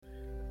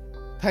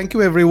Thank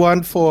you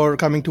everyone for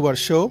coming to our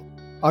show.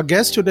 Our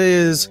guest today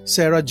is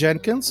Sarah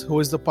Jenkins, who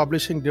is the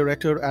publishing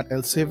director at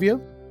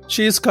Elsevier.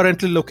 She is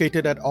currently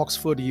located at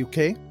Oxford,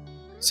 UK.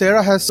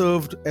 Sarah has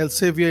served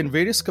Elsevier in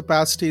various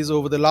capacities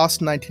over the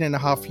last 19 and a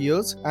half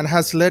years and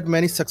has led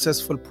many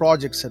successful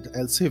projects at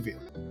Elsevier.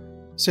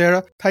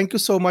 Sarah, thank you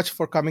so much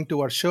for coming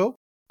to our show.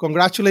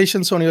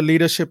 Congratulations on your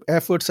leadership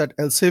efforts at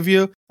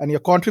Elsevier and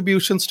your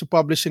contributions to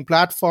publishing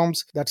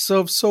platforms that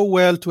serve so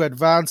well to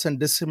advance and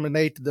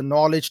disseminate the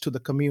knowledge to the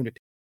community.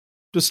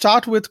 To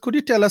start with, could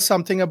you tell us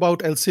something about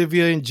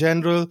Elsevier in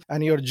general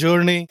and your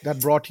journey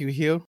that brought you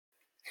here?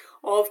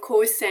 Of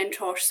course,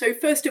 Santosh. So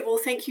first of all,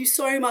 thank you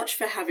so much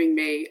for having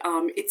me.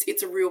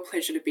 It's a real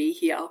pleasure to be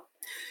here.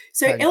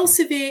 So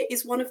Elsevier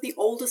is one of the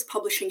oldest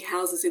publishing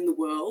houses in the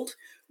world.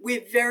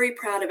 We're very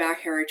proud of our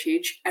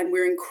heritage and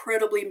we're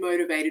incredibly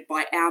motivated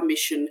by our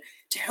mission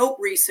to help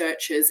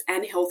researchers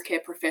and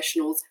healthcare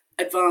professionals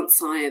advance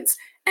science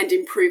and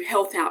improve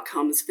health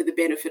outcomes for the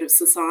benefit of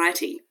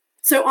society.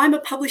 So I'm a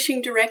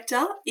publishing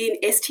director in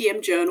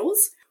STM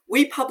Journals.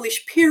 We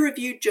publish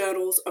peer-reviewed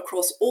journals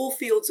across all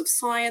fields of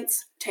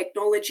science,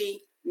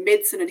 technology,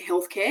 medicine and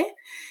healthcare.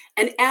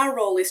 And our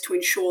role is to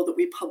ensure that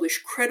we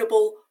publish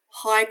credible,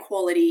 high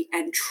quality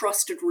and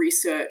trusted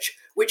research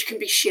which can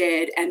be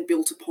shared and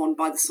built upon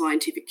by the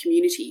scientific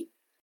community.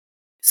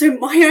 So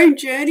my own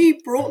journey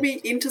brought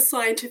me into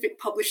scientific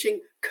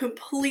publishing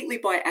completely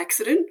by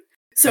accident.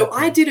 So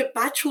I did a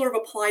Bachelor of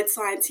Applied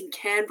Science in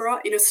Canberra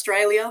in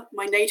Australia,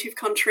 my native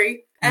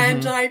country,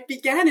 and I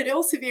began at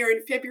Elsevier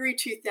in February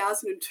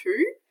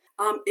 2002,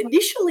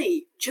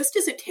 initially just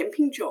as a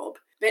temping job,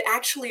 but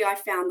actually I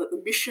found that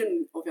the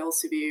mission of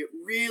Elsevier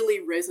really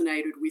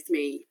resonated with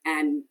me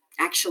and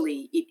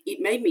actually it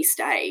made me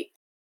stay.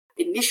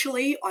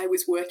 Initially, I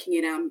was working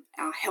in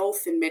our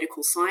health and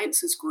medical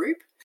sciences group.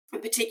 A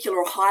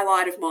particular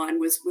highlight of mine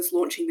was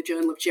launching the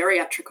Journal of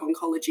Geriatric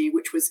Oncology,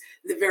 which was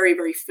the very,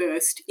 very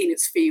first in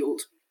its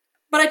field.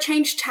 But I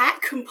changed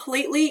tack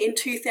completely in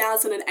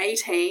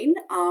 2018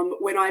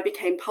 when I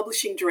became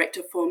publishing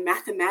director for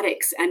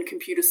mathematics and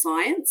computer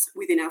science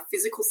within our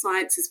physical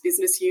sciences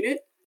business unit.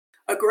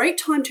 A great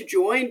time to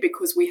join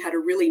because we had a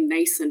really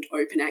nascent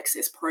open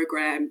access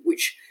program,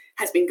 which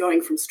has been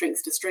going from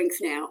strength to strength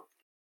now.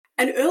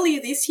 And earlier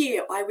this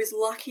year, I was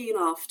lucky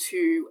enough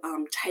to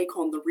take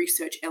on the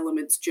Research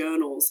Elements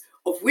journals,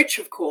 of which,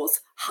 of course,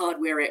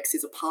 HardwareX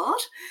is a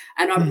part.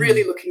 And I'm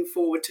really looking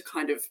forward to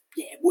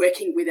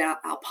working with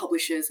our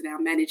publishers and our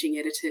managing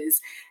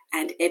editors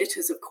and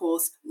editors, of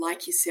course,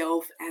 like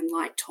yourself and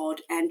like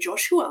Todd and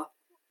Joshua.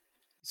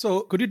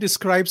 So could you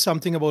describe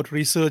something about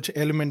Research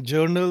Element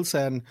journals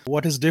and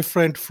what is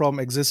different from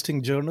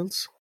existing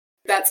journals?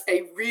 That's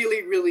a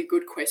really, really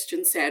good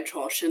question,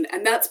 Santosh,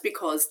 and that's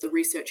because the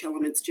Research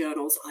Elements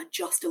journals are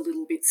just a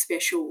little bit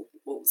special.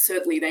 Well,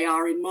 certainly they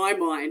are in my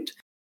mind.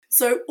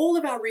 So all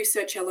of our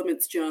Research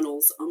Elements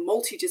journals are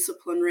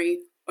multidisciplinary,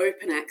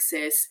 open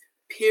access,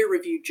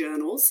 peer-reviewed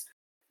journals,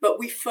 but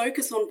we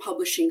focus on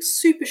publishing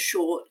super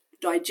short,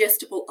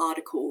 digestible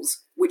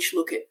articles which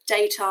look at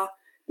data,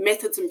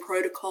 methods and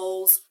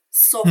protocols,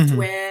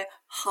 software,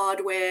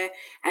 hardware,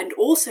 and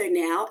also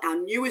now our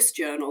newest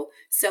journal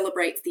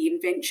celebrates the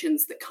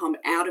inventions that come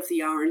out of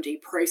the R&D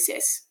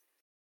process.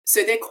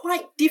 So they're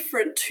quite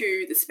different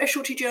to the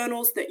specialty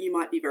journals that you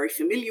might be very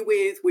familiar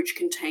with, which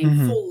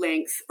contain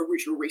full-length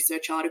original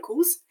research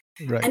articles.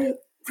 Right. And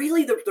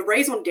really the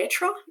raison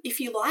d'etre,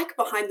 if you like,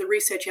 behind the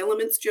Research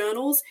Elements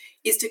journals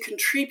is to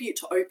contribute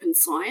to open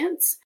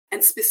science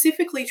and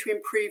specifically to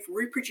improve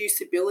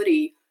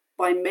reproducibility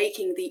by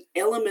making the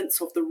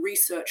elements of the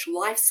research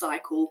life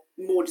cycle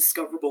more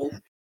discoverable.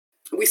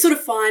 We sort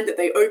of find that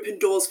they open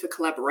doors for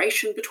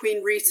collaboration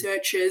between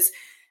researchers,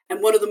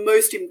 and one of the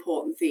most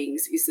important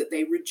things is that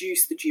they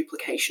reduce the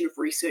duplication of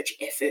research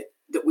effort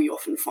that we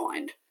often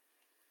find.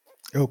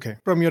 Okay.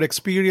 From your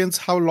experience,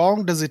 how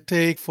long does it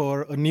take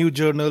for a new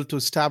journal to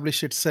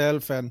establish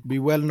itself and be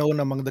well known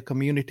among the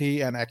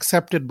community and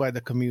accepted by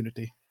the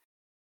community?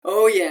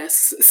 Oh,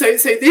 yes. So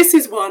this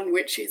is one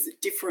which is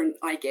different,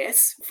 I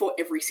guess, for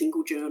every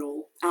single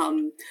journal.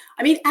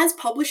 As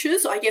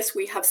publishers, I guess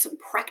we have some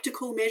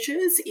practical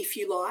measures, if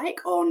you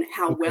like, on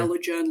how well a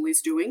journal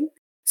is doing.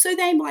 So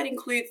they might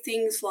include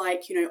things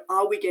like,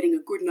 are we getting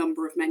a good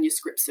number of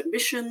manuscript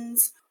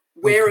submissions?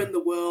 Where in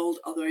the world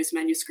are those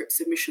manuscript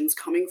submissions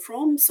coming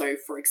from? So,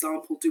 for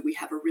example, do we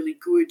have a really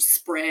good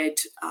spread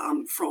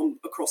from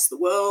across the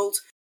world?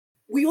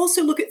 We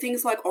also look at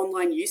things like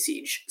online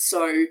usage.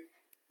 So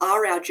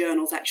are our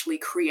journals actually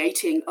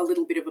creating a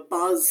little bit of a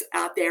buzz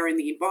out there in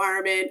the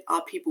environment?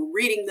 Are people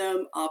reading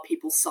them? Are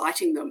people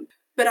citing them?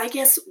 But I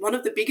guess one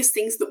of the biggest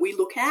things that we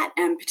look at,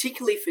 and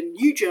particularly for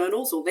new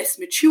journals or less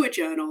mature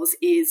journals,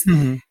 is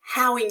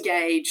how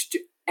engaged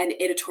an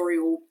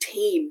editorial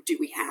team do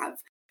we have?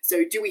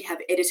 So do we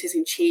have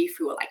editors-in-chief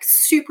who are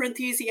super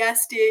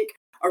enthusiastic,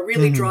 are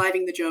really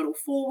driving the journal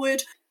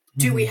forward?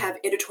 Do we have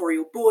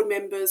editorial board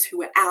members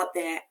who are out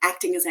there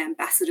acting as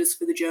ambassadors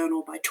for the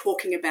journal by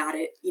talking about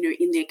it,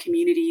 in their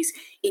communities,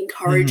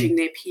 encouraging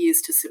their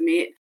peers to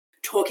submit?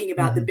 talking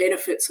about the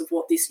benefits of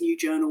what this new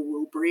journal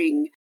will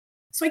bring.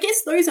 So I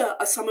guess those are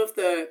some of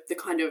the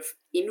kind of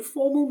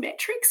informal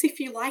metrics, if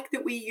you like,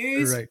 that we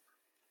use. Right.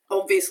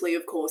 Obviously,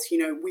 of course,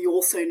 we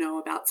also know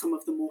about some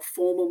of the more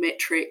formal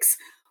metrics.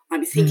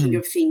 I'm thinking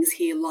of things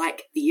here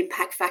like the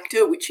impact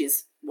factor, which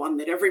is one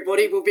that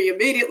everybody will be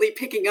immediately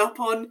picking up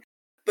on,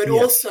 but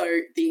also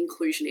the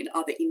inclusion in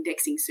other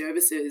indexing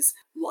services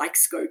like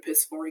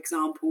Scopus, for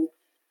example.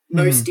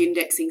 Most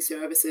indexing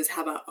services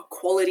have a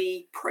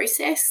quality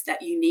process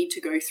that you need to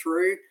go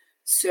through,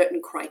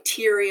 certain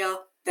criteria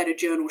that a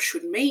journal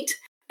should meet.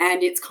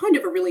 And it's kind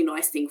of a really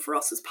nice thing for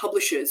us as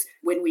publishers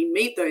when we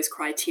meet those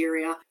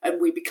criteria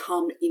and we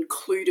become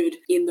included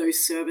in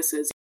those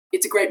services.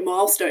 It's a great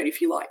milestone,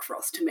 if you like, for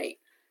us to meet.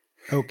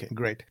 Okay,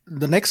 great.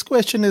 The next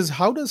question is,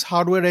 how does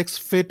HardwareX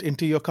fit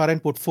into your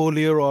current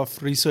portfolio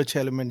of research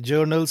element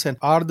journals? And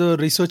are the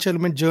research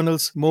element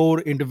journals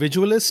more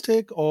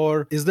individualistic,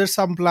 or is there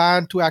some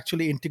plan to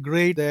actually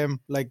integrate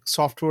them like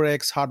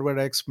SoftwareX,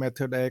 HardwareX,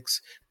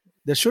 MethodX?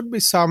 There should be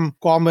some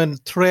common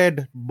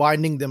thread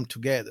binding them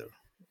together.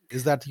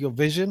 Is that your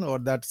vision, or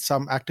that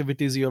some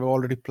activities you have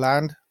already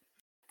planned?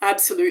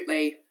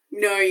 Absolutely.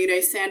 No,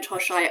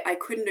 Santosh, I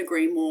couldn't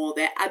agree more.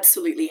 There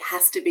absolutely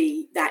has to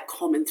be that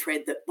common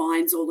thread that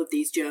binds all of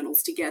these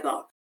journals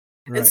together.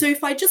 Right. And so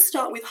if I just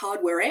start with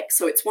HardwareX,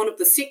 so it's one of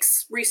the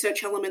 6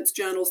 research elements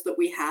journals that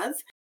we have.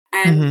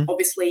 And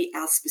obviously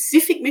our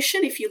specific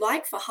mission, if you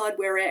like, for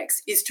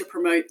HardwareX is to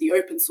promote the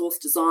open source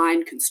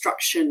design,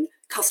 construction,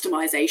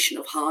 customization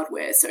of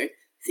hardware. So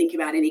think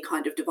about any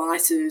kind of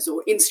devices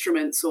or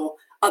instruments or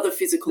other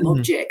physical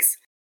objects.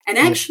 And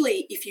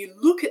actually, if you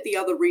look at the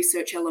other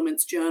research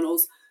elements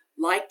journals,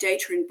 like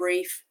Data in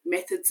Brief,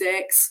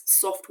 MethodsX,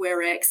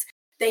 SoftwareX,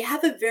 they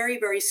have a very,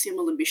 very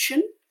similar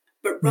mission.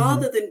 But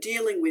rather than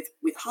dealing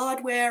with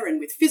hardware and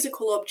with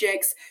physical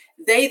objects,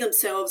 they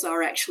themselves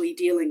are actually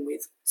dealing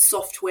with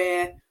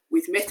software,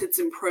 with methods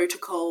and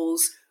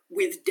protocols,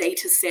 with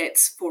data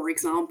sets, for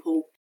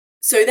example.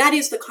 So that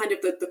is the kind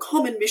of the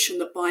common mission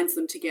that binds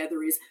them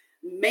together, is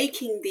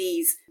making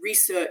these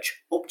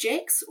research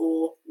objects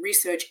or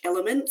research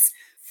elements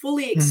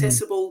fully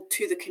accessible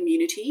to the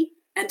community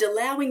and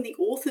allowing the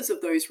authors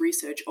of those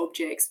research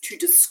objects to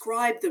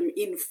describe them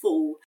in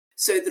full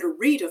so that a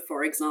reader,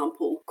 for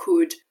example,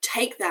 could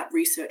take that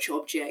research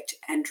object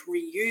and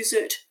reuse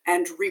it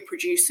and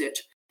reproduce it.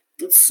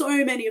 And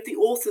so many of the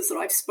authors that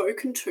I've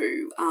spoken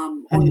to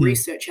on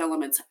research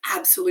elements are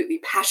absolutely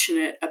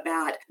passionate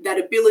about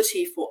that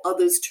ability for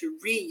others to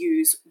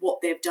reuse what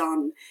they've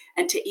done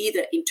and to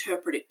either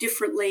interpret it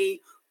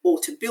differently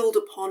or to build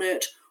upon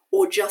it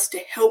or just to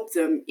help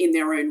them in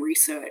their own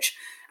research.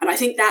 And I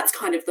think that's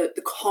kind of the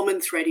common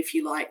thread, if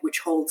you like, which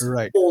holds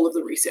all of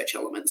the research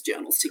elements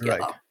journals together.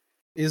 Right.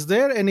 Is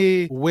there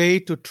any way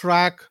to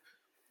track,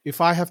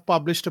 if I have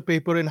published a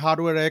paper in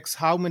HardwareX,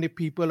 how many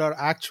people are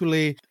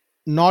actually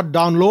not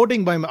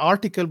downloading my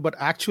article, but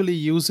actually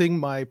using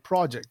my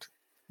project?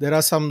 There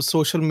are some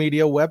social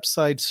media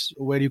websites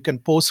where you can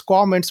post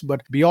comments,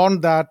 but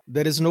beyond that,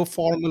 there is no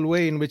formal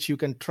way in which you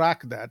can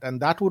track that.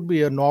 And that would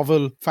be a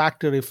novel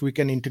factor if we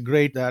can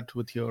integrate that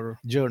with your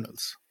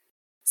journals.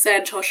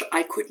 Santosh,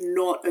 I could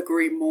not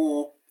agree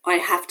more, I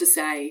have to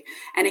say.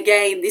 And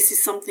again, this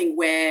is something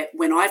where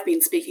when I've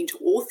been speaking to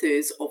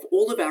authors of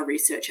all of our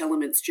research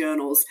elements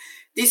journals,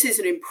 this is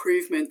an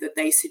improvement that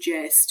they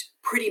suggest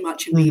pretty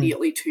much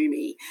immediately to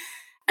me.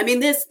 I mean,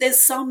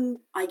 there's some,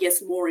 I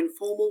guess, more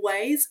informal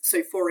ways.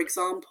 So, for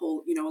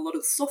example, a lot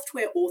of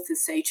software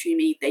authors say to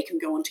me they can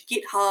go onto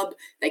GitHub,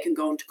 they can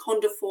go onto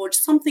CondaForge,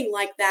 something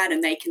like that,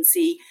 and they can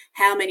see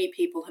how many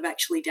people have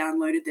actually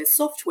downloaded their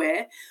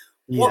software.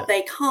 What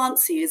they can't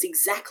see is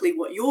exactly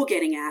what you're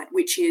getting at,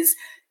 which is,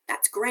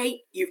 that's great,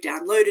 you've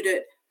downloaded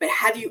it, but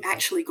have you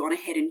actually gone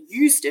ahead and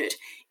used it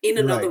in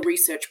another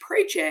research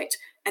project?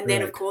 And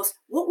then, of course,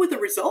 what were the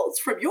results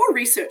from your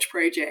research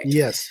project?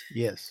 Yes.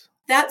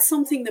 That's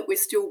something that we're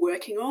still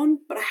working on,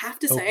 but I have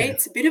to say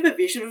it's a bit of a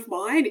vision of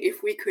mine.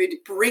 If we could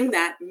bring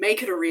that,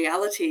 make it a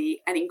reality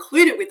and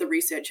include it with the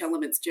research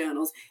elements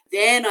journals,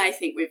 then I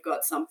think we've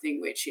got something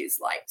which is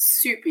like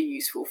super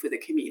useful for the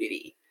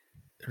community.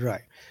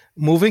 Right.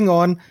 Moving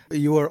on,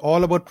 you are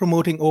all about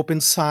promoting open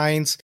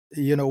science.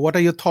 What are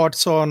your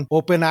thoughts on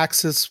open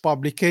access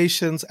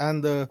publications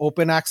and the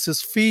open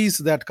access fees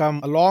that come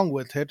along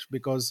with it?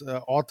 Because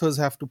authors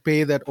have to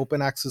pay that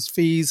open access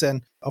fees.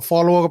 And a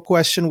follow-up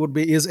question would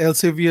be, is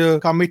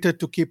Elsevier committed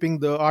to keeping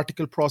the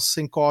article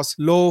processing costs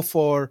low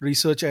for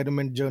research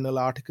element journal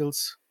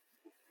articles?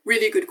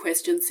 Really good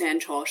question,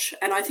 Santosh.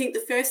 And I think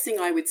the first thing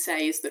I would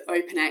say is that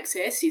open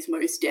access is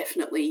most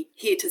definitely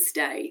here to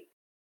stay.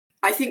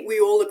 I think we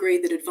all agree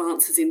that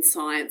advances in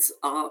science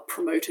are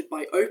promoted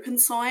by open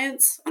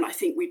science, and I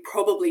think we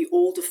probably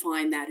all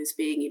define that as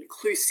being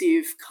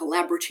inclusive,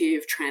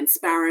 collaborative,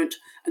 transparent,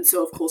 and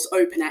so, of course,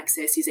 open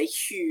access is a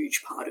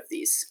huge part of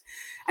this.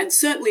 And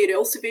certainly at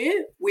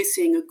Elsevier, we're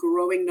seeing a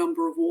growing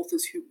number of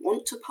authors who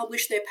want to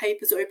publish their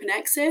papers open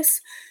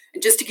access.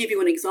 And just to give you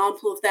an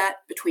example of that,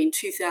 between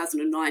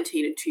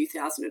 2019 and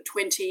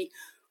 2020,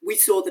 we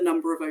saw the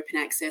number of open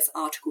access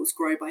articles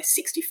grow by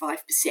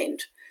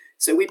 65%.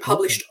 So we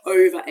published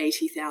over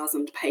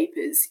 80,000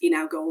 papers in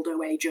our Gold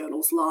OA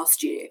journals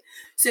last year.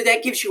 So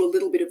that gives you a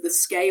little bit of the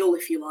scale,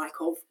 if you like,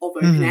 of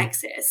open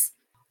access.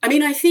 I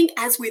mean, I think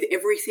as with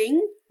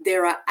everything,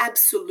 there are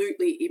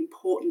absolutely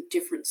important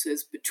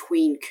differences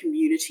between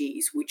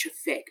communities which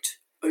affect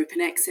open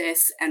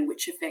access and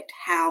which affect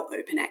how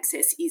open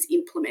access is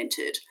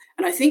implemented.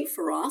 And I think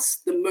for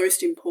us, the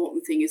most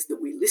important thing is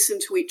that we listen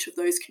to each of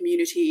those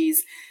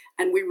communities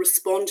and we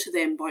respond to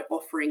them by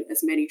offering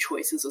as many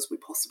choices as we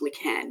possibly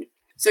can.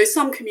 So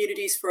some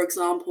communities, for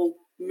example,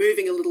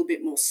 moving a little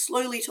bit more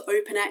slowly to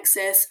open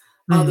access.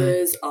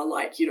 Others are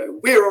like,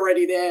 we're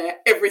already there.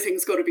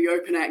 Everything's got to be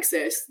open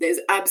access. There's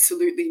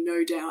absolutely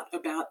no doubt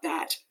about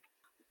that.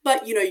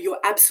 But, you're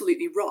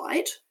absolutely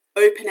right.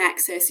 Open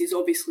access is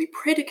obviously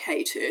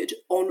predicated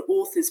on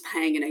authors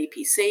paying an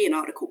APC, an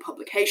article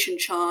publication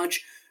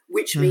charge,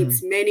 which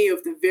means many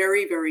of the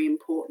very, very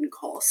important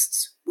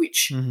costs,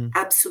 which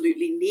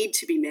absolutely need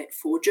to be met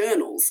for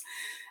journals.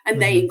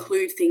 And they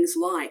include things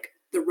like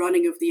the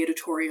running of the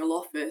editorial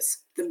office,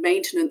 the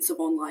maintenance of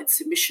online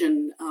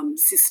submission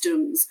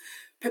systems,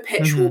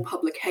 perpetual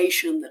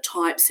publication, the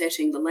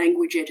typesetting, the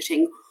language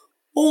editing,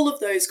 all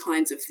of those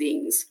kinds of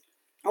things.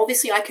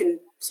 Obviously, I can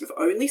sort of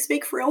only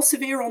speak for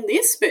Elsevier on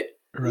this, but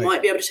you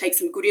might be able to take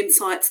some good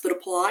insights that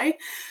apply.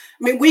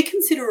 I mean, we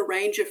consider a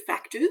range of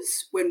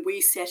factors when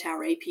we set our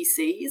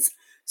APCs.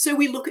 So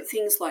we look at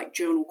things like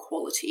journal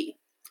quality.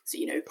 So,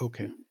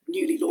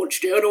 newly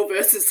launched journal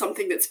versus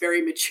something that's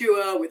very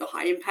mature with a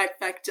high impact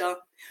factor.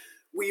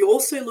 We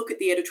also look at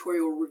the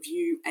editorial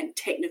review and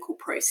technical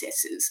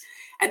processes.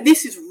 And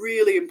this is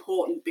really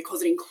important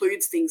because it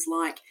includes things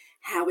like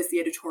how is the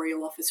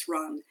editorial office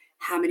run?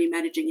 How many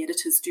managing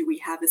editors do we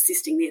have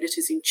assisting the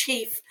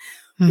editors-in-chief?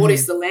 What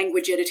is the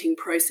language editing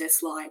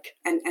process like?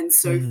 And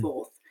so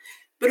forth.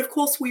 But of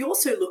course, we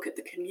also look at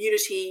the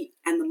community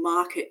and the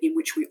market in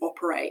which we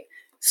operate.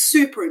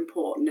 Super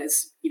important,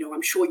 as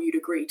I'm sure you'd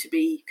agree, to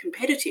be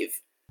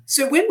competitive.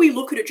 So when we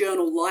look at a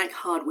journal like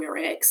Hardware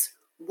X,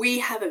 we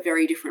have a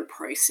very different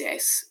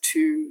process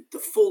to the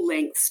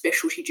full-length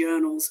specialty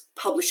journals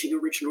publishing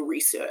original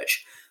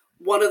research.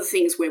 One of the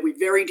things where we're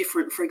very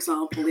different, for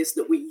example, is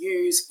that we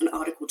use an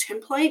article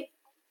template.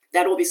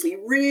 That obviously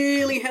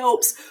really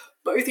helps,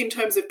 both in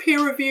terms of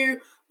peer review,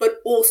 but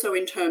also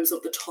in terms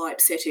of the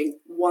typesetting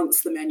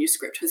once the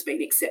manuscript has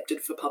been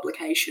accepted for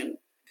publication.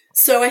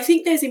 So I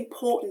think there's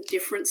important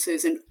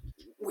differences, and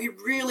we're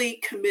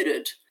really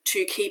committed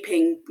to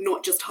keeping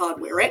not just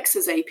Hardware X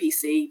as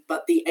APC,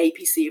 but the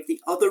APC of the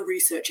other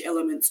research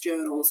elements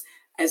journals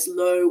as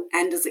low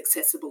and as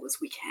accessible as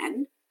we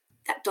can.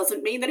 That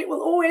doesn't mean that it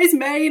will always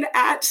remain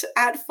at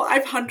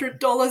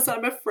 $500,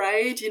 I'm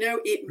afraid.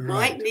 It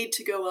might need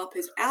to go up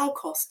as our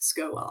costs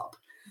go up.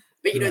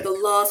 But, the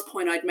last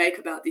point I'd make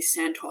about this,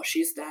 Santosh,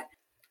 is that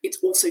it's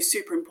also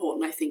super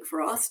important, I think,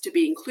 for us to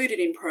be included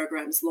in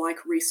programs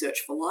like Research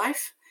for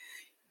Life.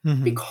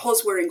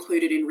 Because we're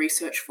included in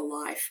Research for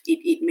Life,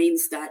 it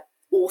means that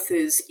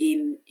authors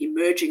in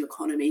emerging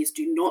economies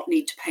do not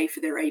need to pay for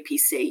their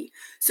APC.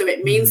 So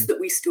it means that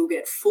we still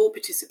get full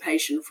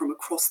participation from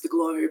across the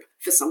globe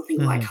for something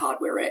like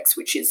Hardware X,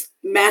 which is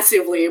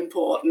massively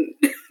important.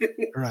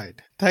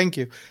 Right. Thank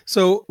you.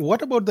 So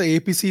what about the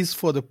APCs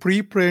for the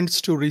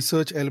preprints to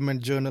research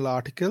element journal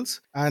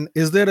articles? And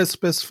is there a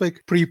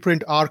specific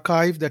preprint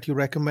archive that you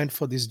recommend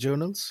for these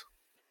journals?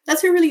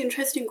 That's a really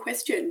interesting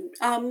question.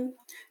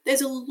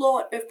 There's a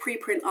lot of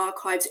preprint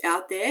archives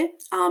out there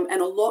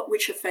and a lot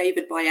which are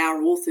favoured by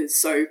our authors.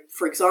 So,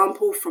 for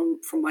example, from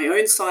my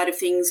own side of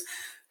things,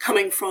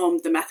 coming from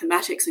the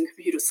mathematics and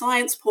computer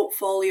science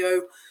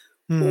portfolio,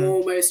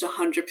 almost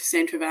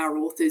 100% of our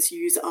authors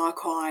use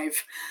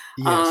archive.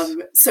 Yes.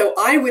 So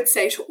I would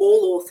say to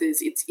all authors,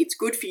 it's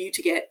good for you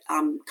to get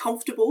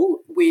comfortable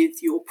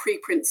with your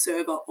preprint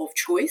server of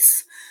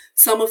choice.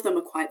 Some of them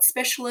are quite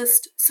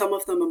specialist. Some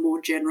of them are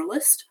more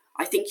generalist.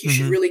 I think you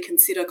should really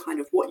consider kind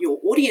of what your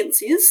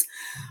audience is.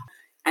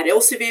 At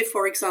Elsevier,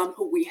 for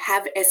example, we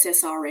have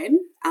SSRN,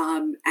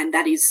 and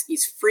that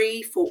is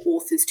free for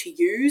authors to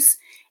use.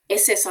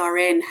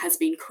 SSRN has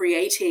been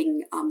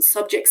creating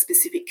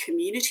subject-specific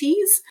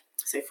communities.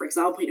 So, for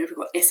example, we've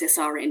got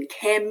SSRN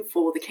Chem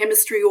for the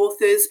chemistry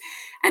authors,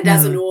 and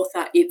as an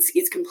author,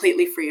 it's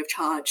completely free of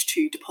charge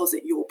to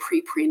deposit your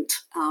preprint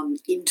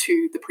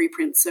into the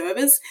preprint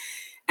servers.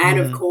 And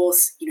of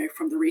course,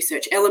 from the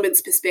research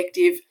elements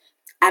perspective,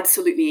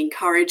 absolutely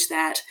encourage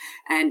that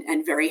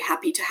and very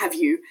happy to have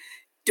you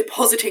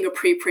depositing a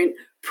preprint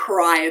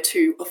prior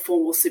to a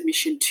formal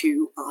submission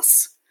to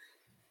us.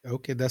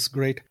 Okay, that's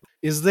great.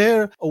 Is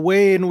there a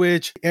way in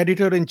which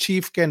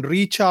editor-in-chief can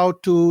reach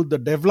out to the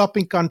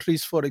developing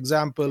countries, for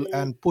example,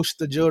 and push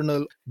the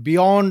journal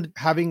beyond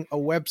having a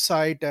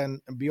website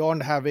and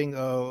beyond having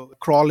a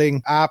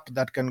crawling app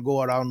that can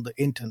go around the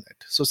internet?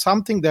 So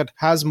something that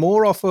has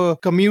more of a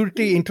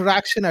community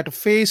interaction at a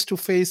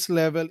face-to-face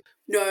level.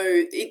 No,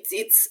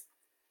 it's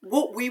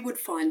what we would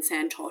find,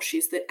 Santosh,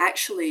 is that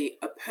actually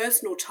a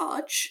personal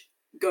touch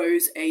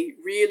goes a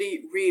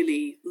really,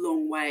 really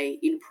long way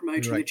in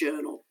promoting the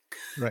journal.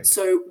 Right.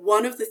 So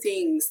one of the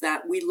things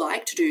that we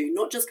like to do,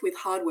 not just with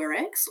Hardware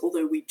X,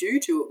 although we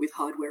do it with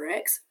Hardware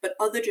X, but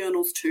other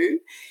journals too,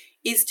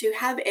 is to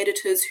have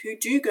editors who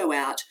do go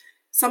out.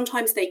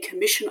 Sometimes they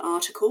commission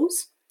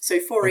articles. So,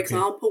 for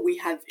example, we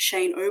have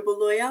Shane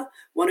Oberlawyer,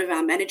 one of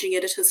our managing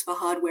editors for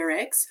Hardware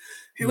X,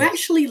 who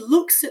actually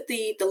looks at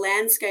the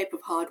landscape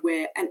of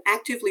hardware and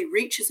actively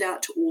reaches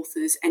out to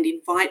authors and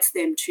invites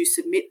them to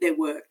submit their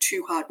work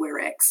to Hardware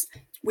X.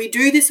 We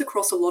do this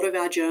across a lot of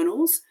our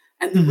journals.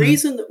 And the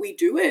reason that we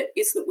do it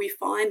is that we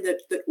find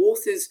that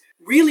authors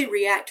really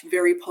react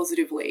very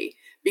positively,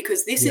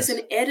 because this is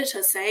an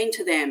editor saying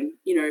to them,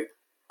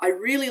 I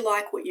really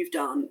like what you've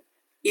done.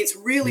 It's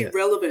really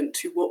relevant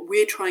to what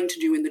we're trying to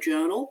do in the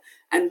journal,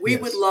 and we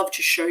would love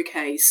to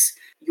showcase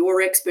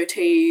your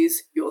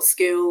expertise, your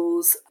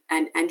skills,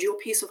 and your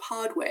piece of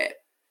hardware.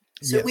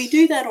 So we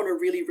do that on a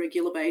really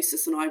regular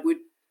basis, and I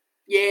really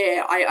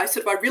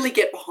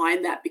get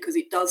behind that because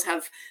it does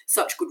have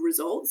such good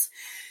results.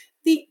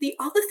 The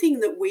other thing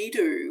that we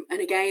do,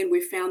 and again,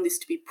 we've found this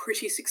to be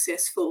pretty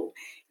successful,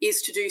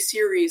 is to do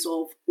series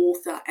of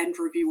author and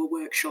reviewer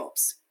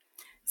workshops.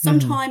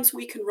 Sometimes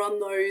we can run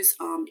those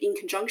in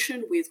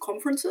conjunction with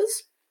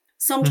conferences.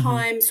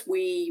 Sometimes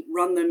we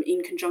run them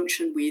in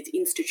conjunction with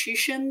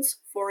institutions,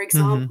 for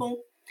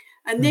example.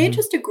 And they're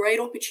just a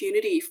great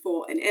opportunity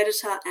for an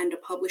editor and a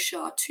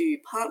publisher to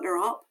partner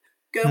up,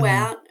 go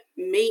out,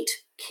 meet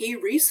key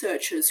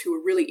researchers who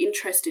are really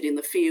interested in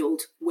the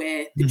field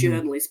where the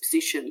journal is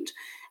positioned.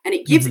 And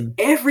it gives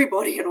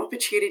everybody an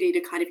opportunity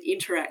to kind of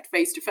interact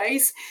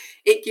face-to-face.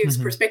 It gives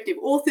prospective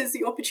authors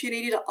the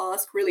opportunity to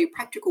ask really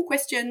practical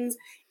questions.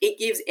 It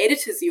gives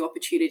editors the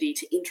opportunity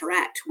to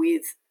interact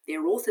with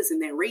their authors and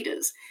their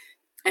readers.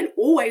 And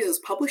always as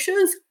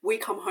publishers, we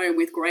come home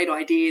with great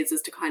ideas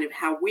as to kind of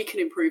how we can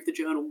improve the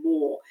journal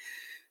more.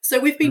 So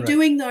we've been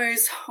doing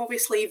those,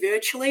 obviously,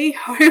 virtually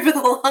over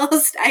the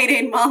last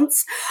 18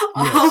 months.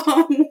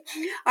 I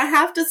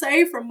have to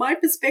say, from my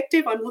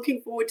perspective, I'm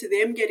looking forward to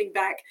them getting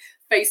back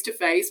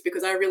face-to-face,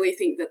 because I really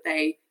think that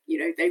they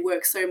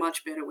work so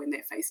much better when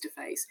they're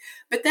face-to-face.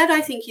 But that, I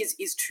think,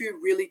 is two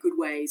really good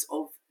ways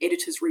of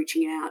editors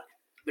reaching out.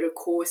 But of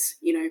course,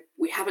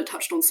 we haven't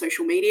touched on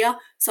social media.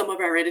 Some of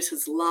our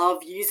editors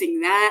love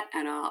using that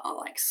and are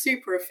like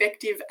super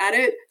effective at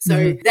it.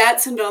 So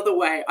that's another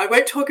way. I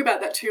won't talk about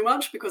that too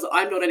much because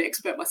I'm not an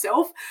expert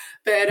myself,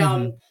 but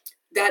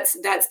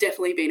that's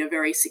definitely been a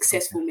very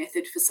successful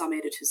method for some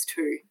editors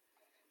too.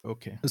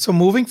 Okay. So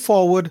moving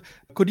forward,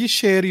 could you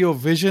share your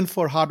vision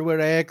for Hardware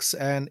X,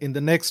 and in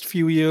the next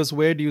few years,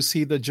 where do you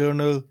see the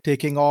journal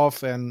taking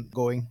off and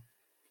going?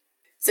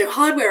 So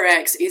Hardware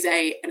X is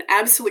an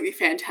absolutely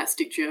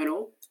fantastic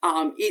journal.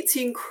 It's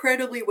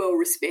incredibly well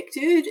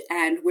respected,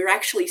 and we're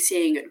actually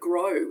seeing it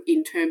grow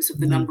in terms of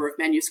the number of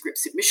manuscript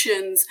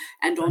submissions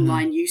and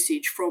online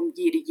usage from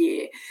year to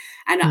year.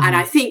 And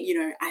I think,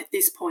 at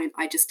this point,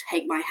 I just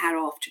take my hat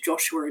off to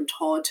Joshua and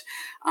Todd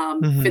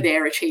for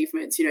their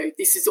achievements.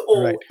 This is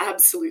all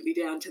absolutely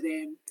down to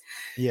them.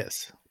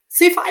 Yes.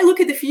 So if I look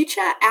at the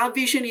future, our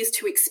vision is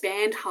to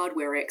expand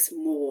Hardware X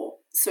more.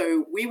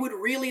 So we would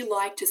really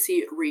like to see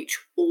it reach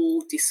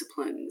all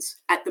disciplines.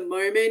 At the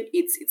moment,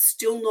 it's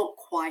still not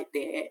quite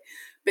there.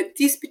 But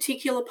this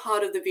particular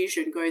part of the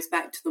vision goes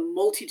back to the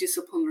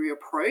multidisciplinary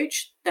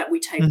approach that we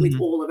take with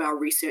all of our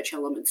research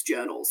elements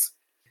journals.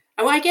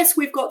 And I guess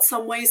we've got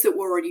some ways that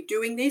we're already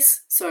doing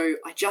this. So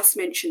I just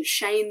mentioned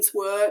Shane's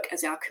work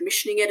as our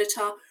commissioning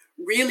editor,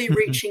 really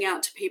reaching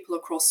out to people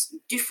across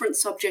different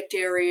subject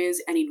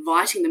areas and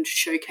inviting them to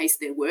showcase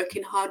their work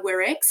in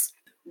Hardware X.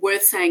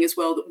 Worth saying as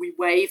well that we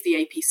waive the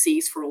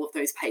APCs for all of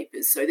those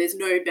papers, so there's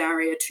no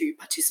barrier to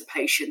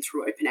participation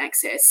through open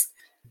access.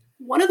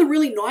 One of the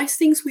really nice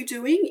things we're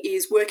doing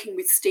is working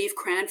with Steve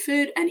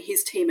Cranford and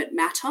his team at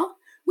Matter,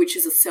 which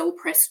is a Cell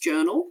Press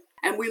journal,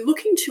 and we're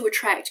looking to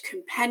attract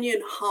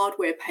companion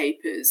hardware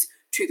papers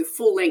to the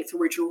full-length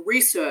original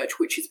research,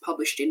 which is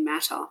published in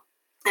Matter.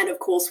 And of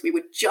course, we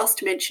were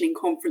just mentioning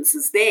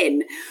conferences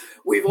then.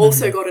 We've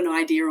also got an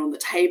idea on the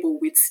table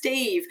with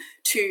Steve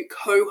to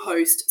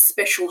co-host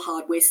special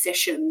hardware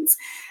sessions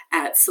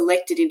at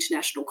selected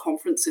international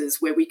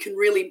conferences where we can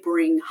really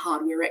bring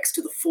Hardware X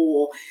to the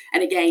fore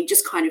and again,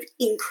 just kind of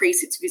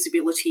increase its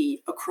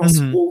visibility across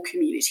all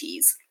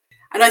communities.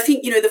 And I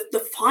think,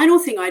 the final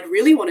thing I'd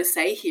really want to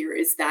say here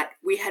is that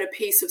we had a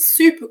piece of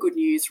super good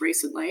news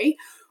recently.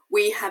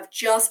 We have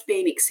just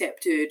been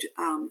accepted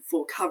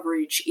for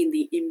coverage in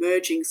the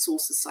Emerging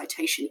Sources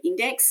Citation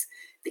Index,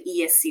 the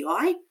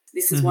ESCI.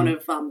 This is one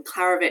of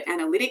Clarivet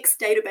Analytics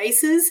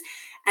databases,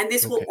 and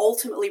this will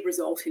ultimately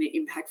result in an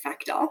impact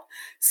factor.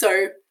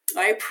 So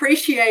I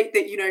appreciate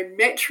that,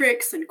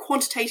 metrics and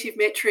quantitative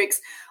metrics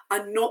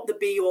are not the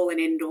be-all and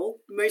end-all,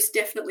 most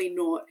definitely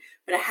not.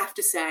 But I have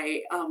to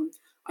say I'm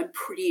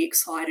pretty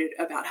excited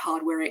about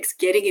Hardware X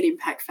getting an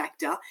impact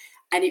factor,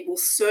 and it will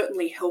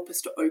certainly help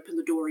us to open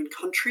the door in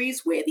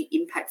countries where the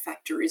impact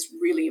factor is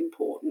really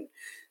important.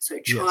 So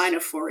China,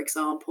 for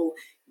example,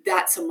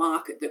 that's a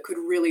market that could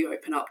really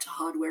open up to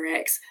Hardware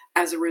X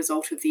as a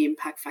result of the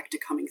impact factor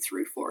coming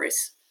through for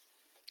us.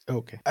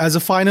 Okay. As a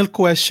final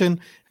question,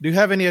 do you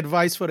have any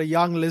advice for the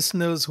young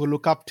listeners who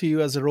look up to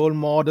you as a role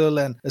model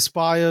and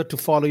aspire to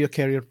follow your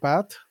career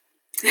path?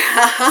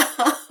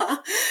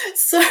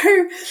 So,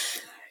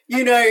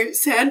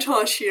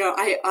 Santosh,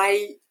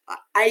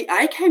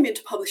 I came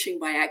into publishing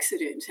by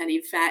accident, and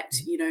in fact,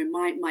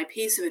 my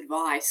piece of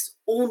advice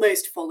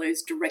almost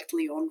follows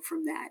directly on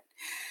from that.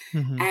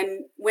 Mm-hmm.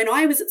 And when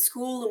I was at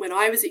school and when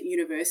I was at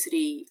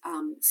university,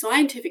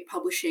 scientific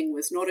publishing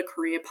was not a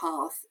career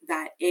path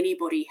that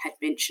anybody had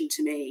mentioned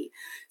to me.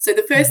 So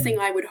the first thing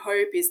I would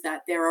hope is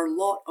that there are a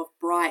lot of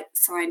bright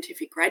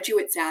scientific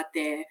graduates out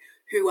there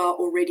who are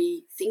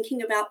already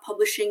thinking about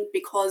publishing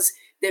because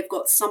they've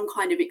got some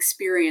kind of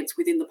experience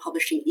within the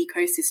publishing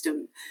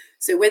ecosystem.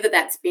 So whether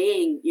that's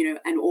being,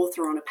 an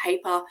author on a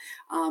paper,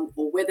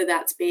 or whether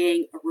that's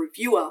being a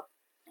reviewer,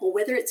 or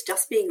whether it's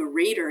just being a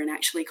reader and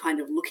actually kind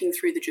of looking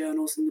through the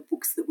journals and the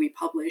books that we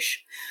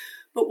publish.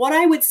 But what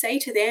I would say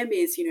to them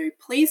is,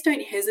 please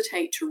don't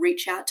hesitate to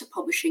reach out to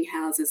publishing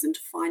houses and to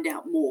find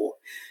out more.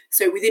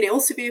 So within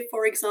Elsevier,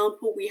 for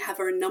example, we have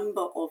a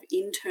number of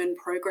intern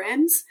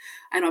programs,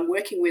 and I'm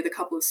working with a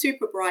couple of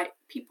super bright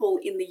people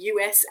in the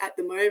US at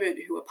the moment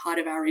who are part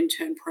of our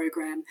intern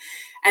program.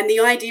 And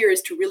the idea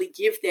is to really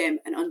give them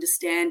an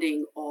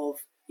understanding of,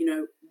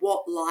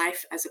 what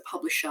life as a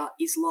publisher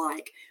is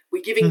like.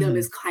 We're giving them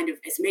as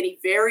many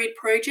varied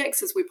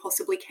projects as we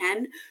possibly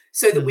can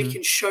so that we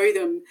can show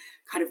them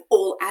kind of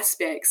all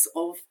aspects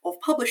of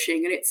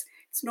publishing. And it's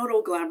not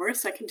all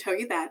glamorous, I can tell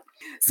you that.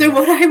 So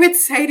what I would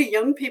say to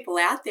young people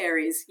out there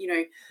is,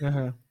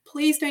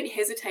 please don't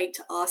hesitate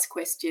to ask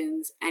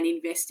questions and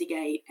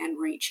investigate and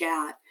reach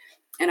out.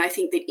 And I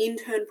think that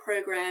intern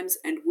programs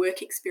and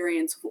work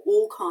experience of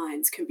all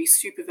kinds can be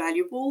super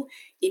valuable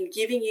in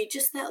giving you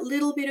just that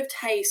little bit of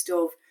taste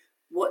of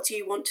what do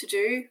you want to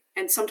do?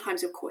 And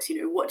sometimes, of course,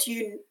 what do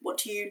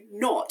you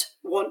not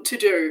want to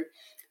do?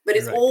 But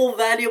it's all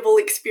valuable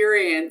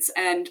experience.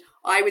 And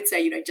I would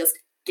say, just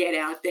get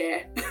out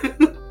there.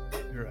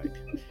 Right.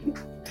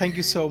 Thank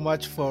you so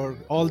much for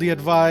all the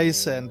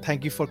advice, and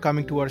thank you for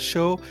coming to our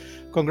show.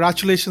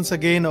 Congratulations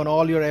again on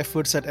all your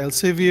efforts at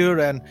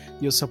Elsevier and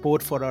your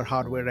support for our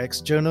Hardware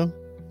X journal.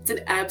 It's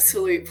an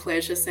absolute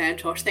pleasure,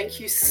 Santosh. Thank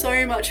you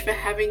so much for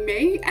having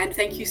me, and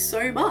thank you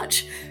so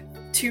much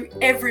to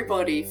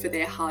everybody for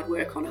their hard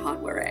work on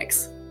Hardware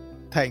X.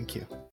 Thank you.